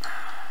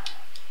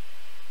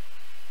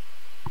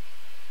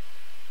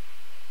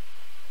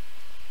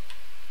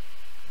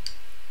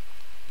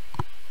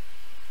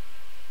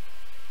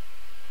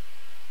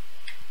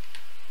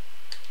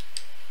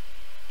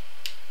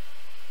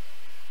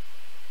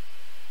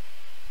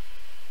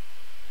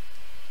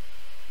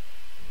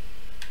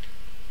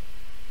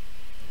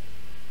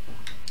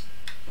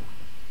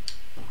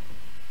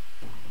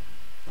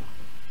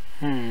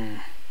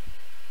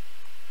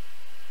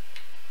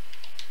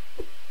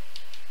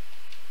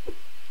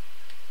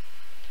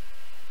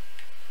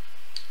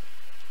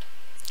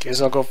 Guess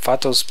I'll go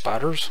fight those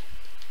spiders.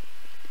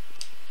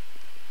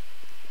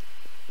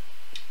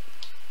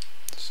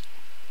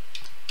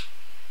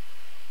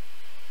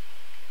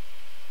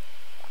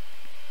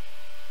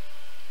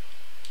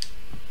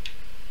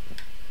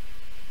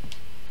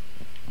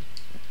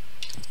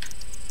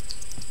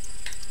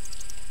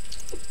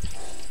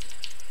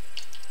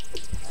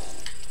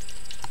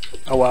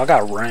 Oh well, I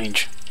got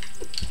range.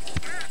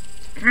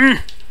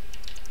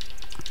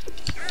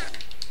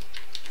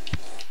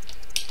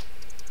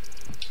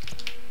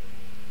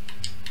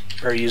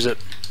 Or use it.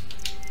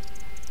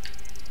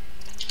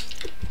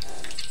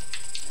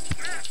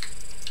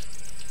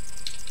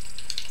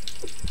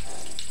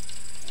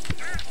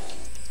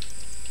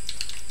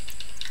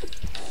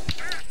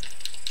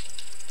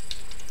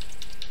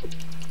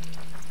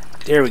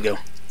 There we go.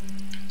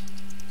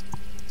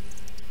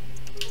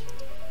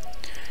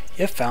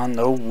 You found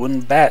no wooden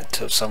bat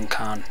of some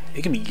kind.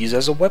 It can be used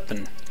as a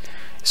weapon.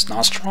 It's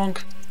not strong,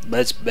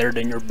 but it's better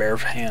than your bare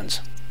hands.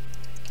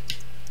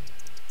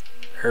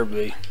 There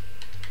we.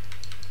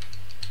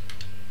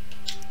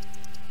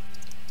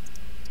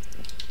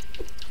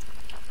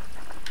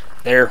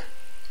 There.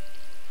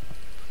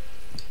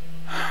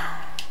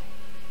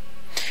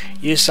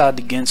 You decided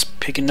against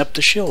picking up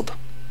the shield.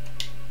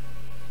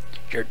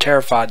 You're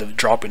terrified of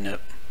dropping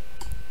it.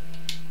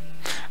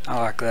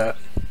 I like that.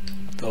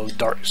 Those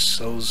Dark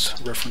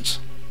Souls reference.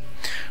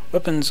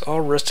 Weapons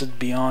all rested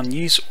beyond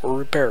use or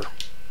repair.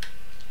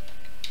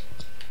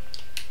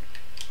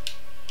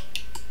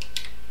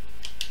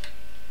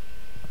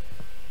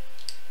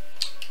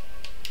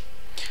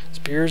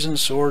 Spears and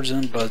swords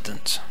in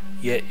abundance,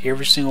 yet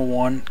every single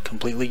one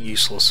completely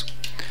useless.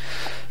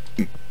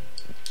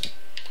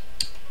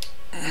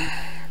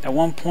 At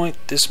one point,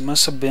 this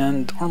must have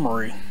been the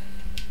armory.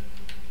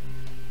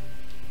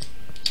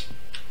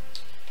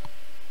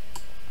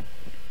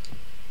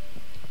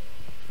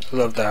 I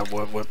love that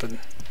wood weapon.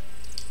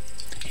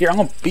 Here, I'm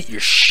gonna beat your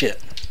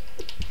shit.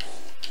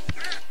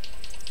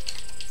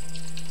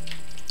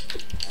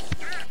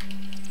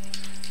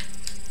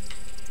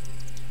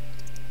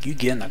 You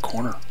get in that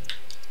corner.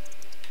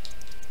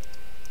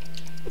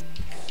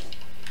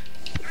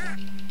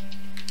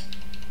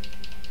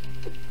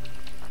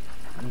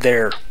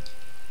 There.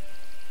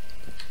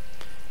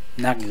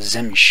 Now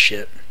examine me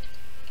shit.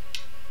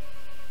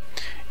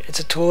 It's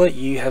a toilet.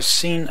 You have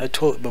seen a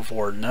toilet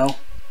before, no?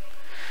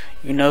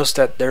 You notice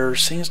that there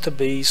seems to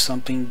be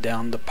something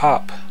down the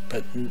pipe,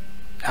 but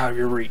out of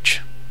your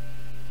reach.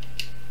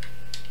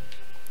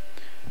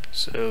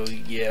 So,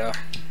 yeah.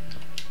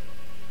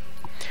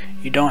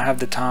 You don't have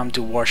the time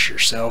to wash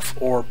yourself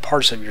or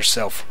parts of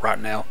yourself right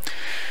now.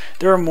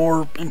 There are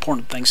more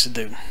important things to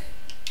do.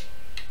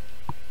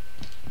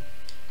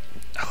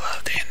 I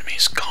love the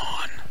enemy's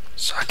gone,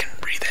 so I can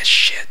read that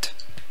shit.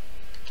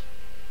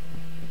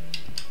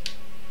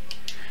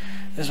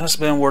 This must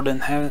have been where the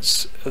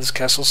inhabitants of this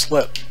castle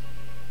slept.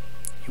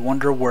 You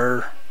wonder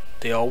where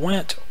they all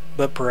went,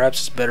 but perhaps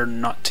it's better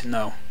not to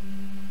know.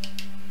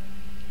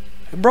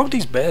 Who broke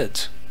these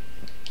beds?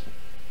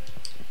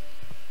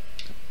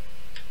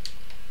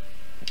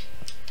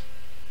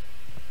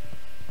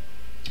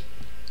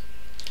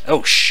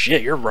 Oh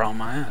shit, you're right on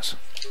my ass.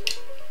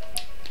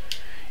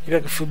 You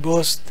got the food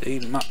bullets, they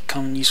might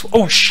come useful.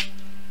 Oh shh!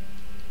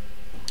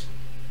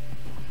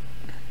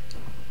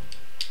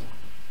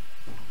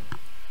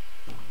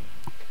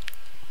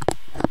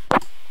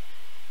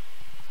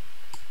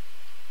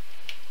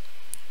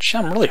 Shit,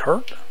 I'm really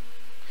hurt.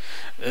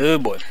 Oh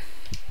boy.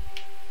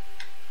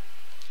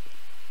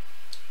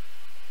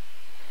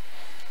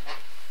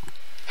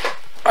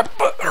 My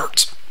butt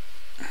hurts.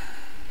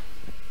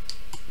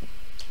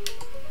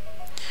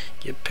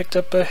 You picked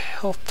up a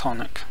health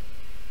tonic.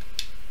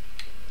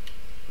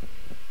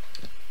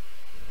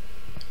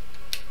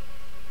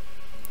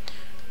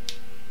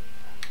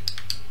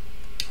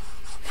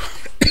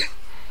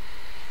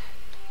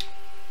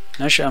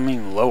 Actually, I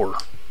mean lower.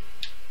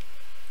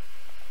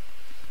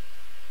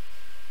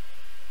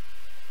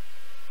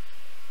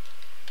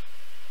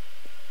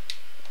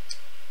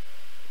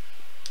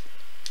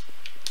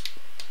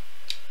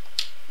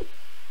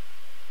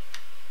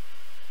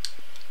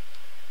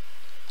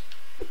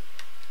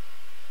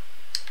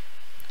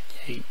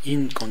 Hey, you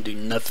ain't gonna do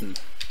nothing.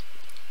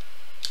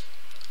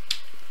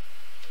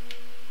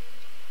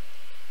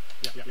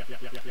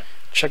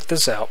 Check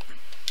this out.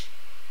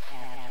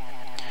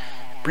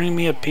 Bring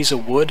me a piece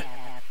of wood.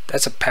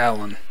 That's a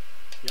paladin.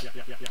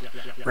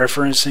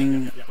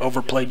 Referencing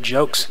overplayed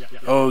jokes.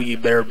 Oh, you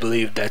better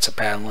believe that's a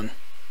paladin.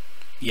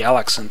 Yeah, I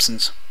like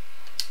Simpsons.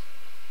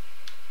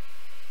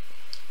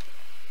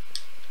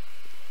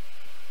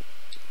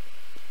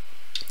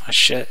 Ah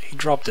shit, he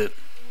dropped it.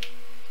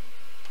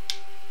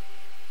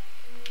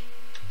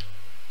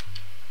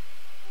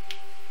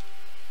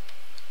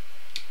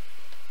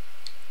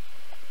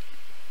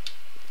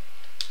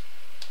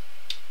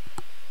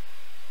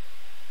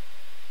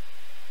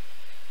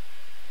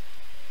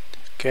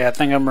 Okay, I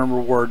think I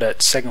remember where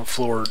that second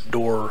floor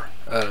door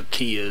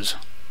key is.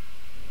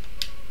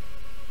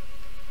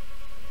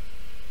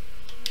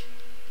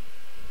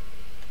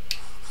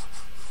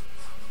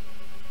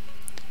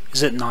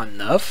 Is it not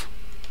enough?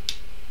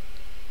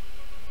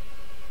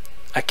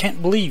 I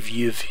can't believe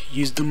you've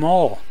used them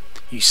all,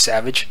 you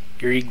savage.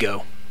 Here you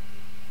go.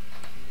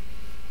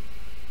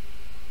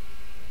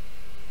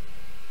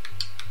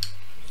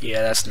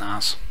 Yeah, that's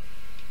nice.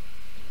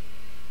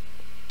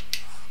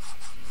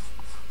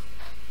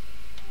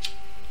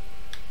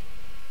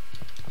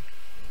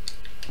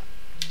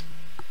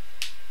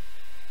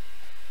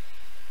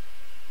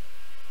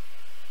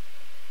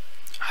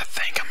 I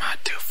think I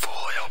might do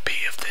full LP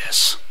of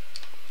this.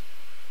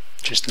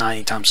 Just not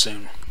anytime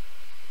soon.